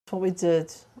what we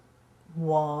did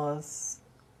was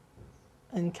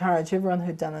encourage everyone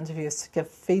who'd done interviews to give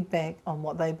feedback on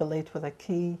what they believed were the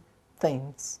key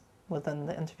themes within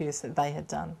the interviews that they had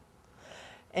done,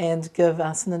 and give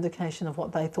us an indication of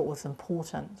what they thought was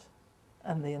important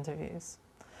in the interviews.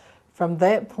 From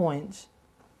that point,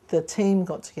 the team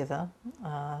got together,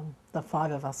 the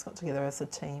 5 of us got together as a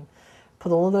team,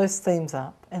 put all those themes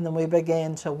up, and then we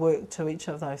began to work to each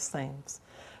of those themes.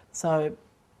 So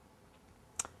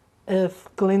if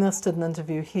Glenys did an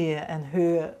interview here and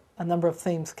a number of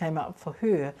themes came up for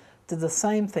her, did the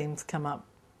same themes come up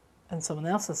in someone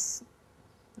else's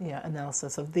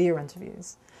analysis of their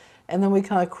interviews? And then we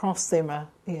kind of crossed them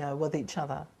with each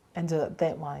other and did it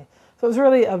that way. So it was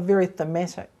really a very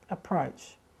thematic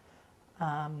approach.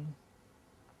 And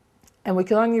we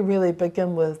could only really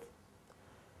begin with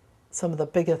some of the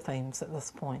bigger themes at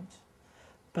this point.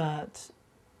 But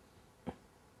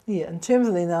yeah, in terms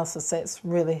of the analysis, that's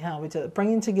really how we did it.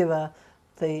 Bringing together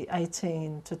the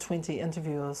 18 to 20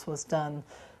 interviewers was done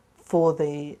for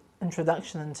the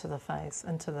introduction into the phase,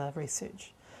 into the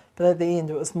research. But at the end,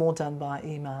 it was more done by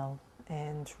email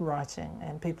and writing,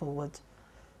 and people would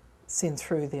send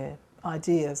through their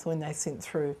ideas when they sent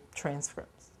through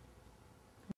transcripts.